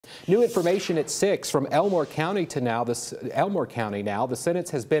New information at 6 from Elmore County now. The sentence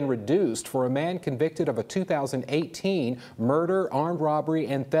has been reduced for a man convicted of a 2018 murder, armed robbery,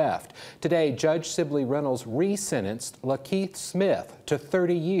 and theft. Today, Judge Sibley Reynolds re-sentenced LaKeith Smith to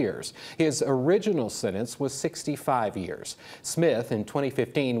 30 years. His original sentence was 65 years. Smith, in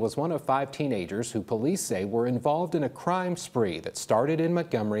 2015, was one of 5 teenagers who police say were involved in a crime spree that started in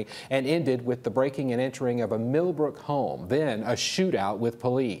Montgomery and ended with the breaking and entering of a Millbrook home, then a shootout with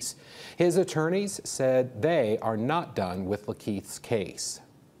police. His attorneys said they are not done with LaKeith's case.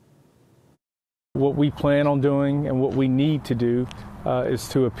 What we plan on doing and what we need to do is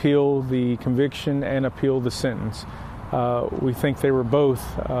to appeal the conviction and appeal the sentence. We think they were both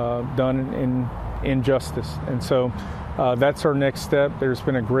done in injustice, and so that's our next step. There's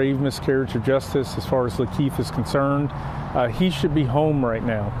been a grave miscarriage of justice as far as LaKeith is concerned. He should be home right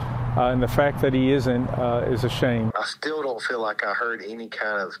now, and the fact that he isn't is a shame. I still don't feel like I heard any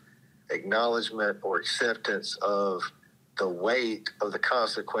kind of acknowledgement or acceptance of the weight of the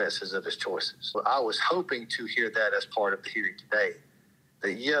consequences of his choices. I was hoping to hear that as part of the hearing today,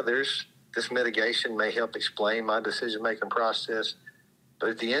 that yeah, this mitigation may help explain my decision-making process,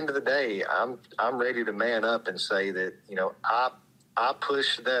 but at the end of the day, I'm ready to man up and say that, you know, I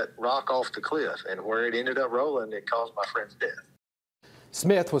pushed that rock off the cliff, and where it ended up rolling, it caused my friend's death.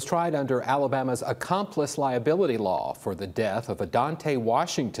 Smith was tried under Alabama's accomplice liability law for the death of Adante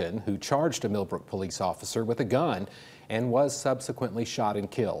Washington, who charged a Millbrook police officer with a gun and was subsequently shot and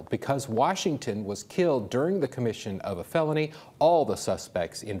killed. Because Washington was killed during the commission of a felony, all the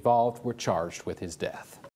suspects involved were charged with his death.